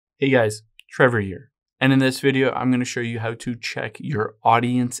Hey guys, Trevor here. And in this video, I'm going to show you how to check your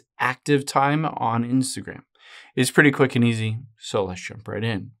audience active time on Instagram. It's pretty quick and easy, so let's jump right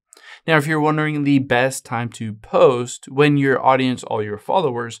in. Now, if you're wondering the best time to post when your audience, all your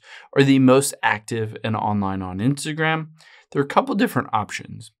followers, are the most active and online on Instagram, there are a couple different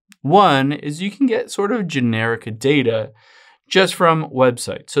options. One is you can get sort of generic data just from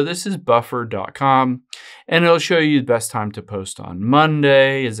websites. So this is buffer.com, and it'll show you the best time to post on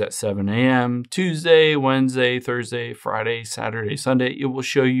Monday is at 7 a.m., Tuesday, Wednesday, Thursday, Friday, Saturday, Sunday. It will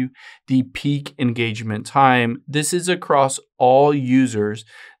show you the peak engagement time. This is across all users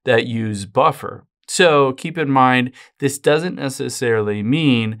that use Buffer. So keep in mind, this doesn't necessarily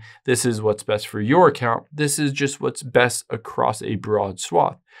mean this is what's best for your account. This is just what's best across a broad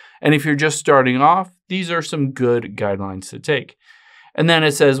swath. And if you're just starting off, these are some good guidelines to take. And then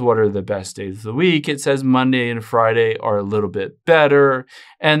it says, what are the best days of the week? It says Monday and Friday are a little bit better.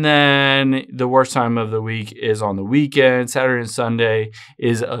 And then the worst time of the week is on the weekend. Saturday and Sunday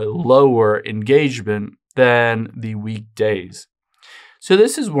is a lower engagement than the weekdays. So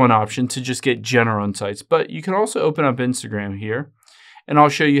this is one option to just get general insights, but you can also open up Instagram here, and I'll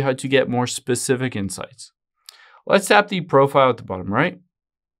show you how to get more specific insights. Let's tap the profile at the bottom right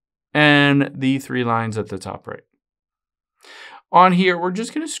and the three lines at the top right. On here, we're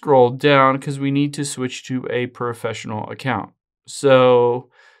just going to scroll down because we need to switch to a professional account.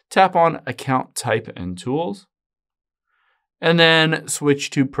 So tap on account type and tools, and then switch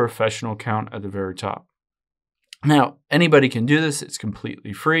to professional account at the very top. Now, anybody can do this. It's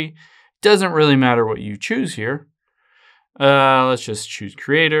completely free. Doesn't really matter what you choose here. Let's just choose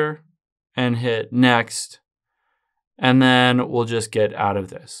creator and hit next. And then we'll just get out of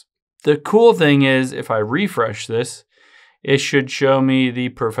this. The cool thing is if I refresh this, it should show me the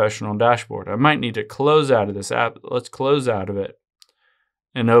professional dashboard. I might need to close out of this app. Let's close out of it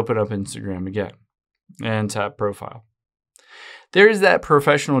and open up Instagram again and tap profile. There's that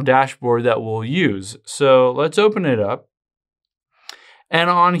professional dashboard that we'll use. So let's open it up. And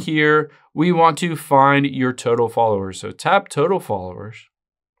on here, we want to find your total followers. So tap total followers.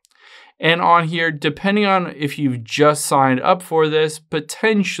 And on here, depending on if you've just signed up for this,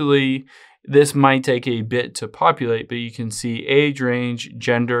 potentially this might take a bit to populate, but you can see age range,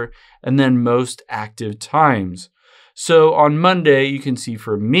 gender, and then most active times. So on Monday, you can see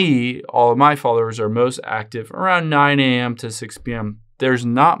for me, all of my followers are most active around 9 a.m. to 6 p.m. There's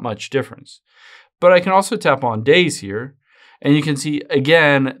not much difference. But I can also tap on days here, and you can see,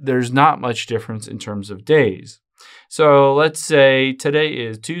 again, there's not much difference in terms of days. So let's say today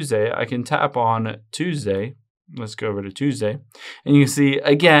is Tuesday. I can tap on Tuesday. Let's go over to Tuesday. And you can see,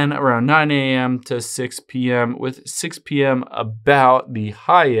 again, around 9 a.m. to 6 p.m. with 6 p.m. about the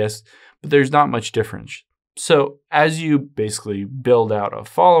highest, but there's not much difference. So as you basically build out a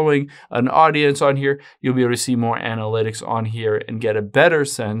following, an audience on here, you'll be able to see more analytics on here and get a better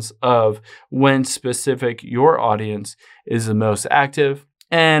sense of when specific your audience is the most active,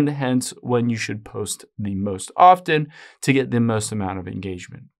 and hence when you should post the most often to get the most amount of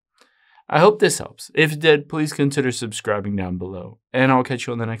engagement. I hope this helps. If it did, please consider subscribing down below, and I'll catch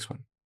you on the next one.